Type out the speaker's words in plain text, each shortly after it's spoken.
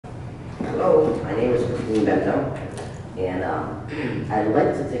Hello, my name is Bento, and I'd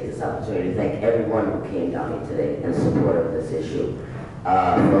like to take this opportunity to thank everyone who came down here today in support of this issue.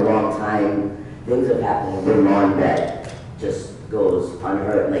 For a long time, things have happened in Vermont that just goes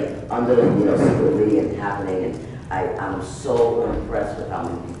unheard, like under the, secretly and happening, and I'm so impressed with how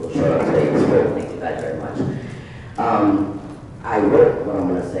many people showed up today. So thank you guys very much. I wrote what I'm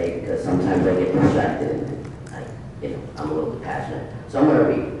going to say because sometimes I get distracted and I'm a little passionate. So I'm going to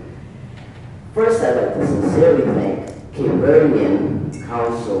read. First, I'd like to sincerely thank Cape Verdean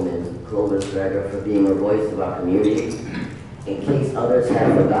Councilman Clovis Greger for being a voice of our community. In case others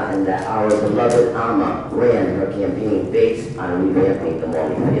have forgotten that our beloved Alma ran her campaign based on revamping the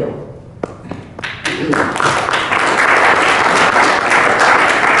Morley Field.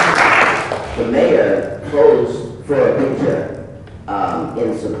 The mayor posed for a picture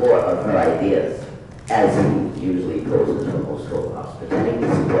in support of her ideas, as he usually poses for most photographs, pretending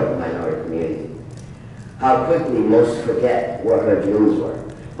to support the minority community. How quickly most forget what her dreams were.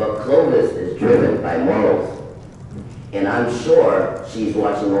 But Clovis is driven by morals. And I'm sure she's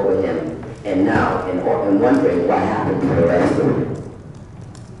watching over him and now and wondering what happened to the rest of him.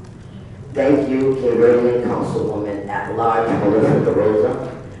 Thank you, Cape Verdean Councilwoman at large, Melissa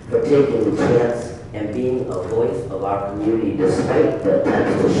Deroza, for taking the chance and being a voice of our community despite the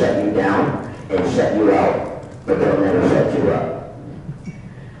attempts to shut you down and shut you out, but they'll never shut you up.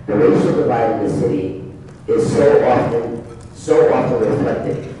 The racial divide in the city is so often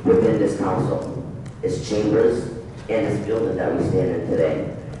reflected within this council, its chambers, and this building that we stand in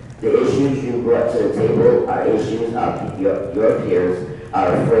today. The issues you brought to the table are issues your peers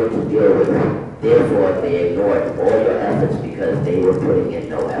are afraid to deal with. Therefore, they ignored all your efforts because they were putting in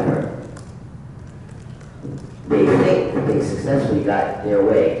no effort. They think that they successfully got their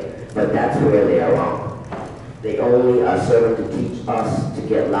way, but that's where they are wrong. They only are serving to teach us to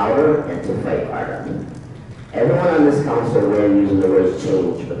get louder and to fight harder. Everyone on this council ran using the words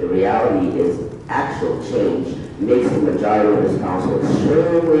change, but the reality is actual change makes the majority of this council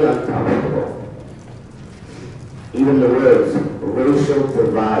extremely uncomfortable. Even the words racial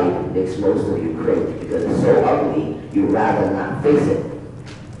divide makes most of you cringe because it's so ugly, you'd rather not face it.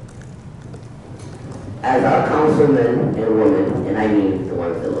 As our councilmen and women, and I mean the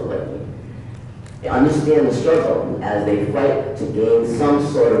ones that look like me, they understand the struggle as they fight to gain some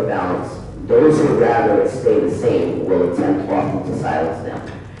sort of balance. Those who rather it stay the same will attempt often to silence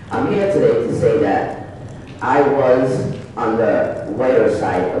them. I'm here today to say that I was on the whiter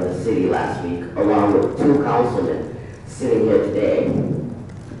side of the city last week, along with two councilmen sitting here today,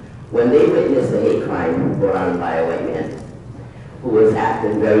 when they witnessed a hate crime brought on by a white man who was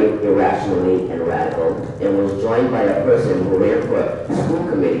acting very irrationally and radical, and was joined by a person who ran for a school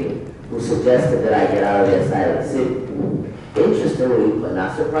committee who suggested that I get out of their side of the city. Interestingly, but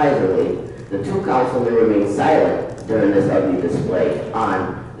not surprisingly, the two councilmen remained silent during this ugly display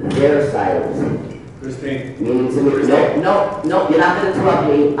on their side of the city. Christine. Meaning to me, no, you're not going to interrupt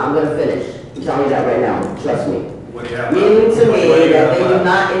me. I'm going to finish. I'm telling you that right now. Trust me. What do you have meaning left? to me that they do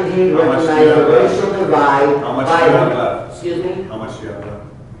not indeed recognize the racial divide. How much do you have left? Excuse me? How much do you have left?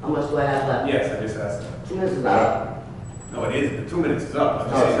 How much do I have left? Yes, I just asked. 2 minutes is not up. No, it isn't. The 2 minutes is up. I'm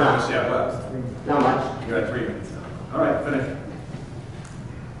just No, saying it's how not. much you have left. Not much. You're at 3 minutes now. All right, finish.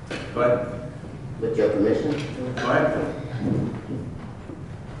 Go ahead. With your permission. Go ahead.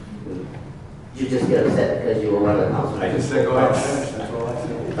 You just get upset because you were one of the councilmen. I just said go ahead. Finish. That's all I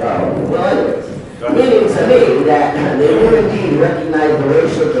said. Well, anyways. Meaning to me that they do indeed recognize the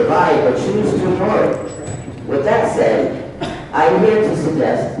racial divide but choose to ignore it. With that said, I'm here to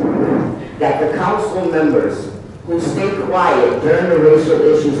suggest that the council members who stay quiet during the racial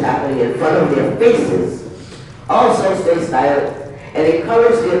issues happening in front of their faces also stay silent and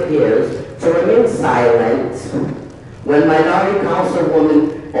encourage their peers to remain silent when minority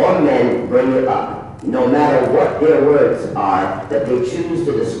councilwomen or men bring it up, no matter what their words are that they choose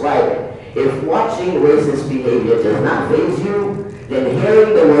to describe it. If watching racist behavior does not faze you, then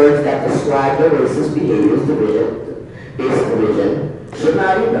hearing the words that describe the racist behavior's basic division should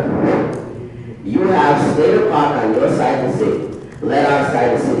not either. You have Slater Park on your side of the city. Let our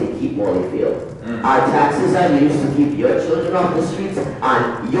side of the city keep Morley Field. Our taxes are used to keep your children off the streets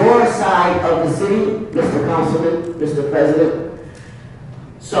on your side of the city, Mr. Councilman, Mr. President.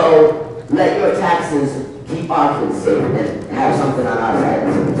 So let your taxes keep our kids safe and have something on our side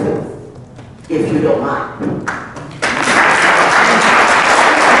of the city too, if you don't mind.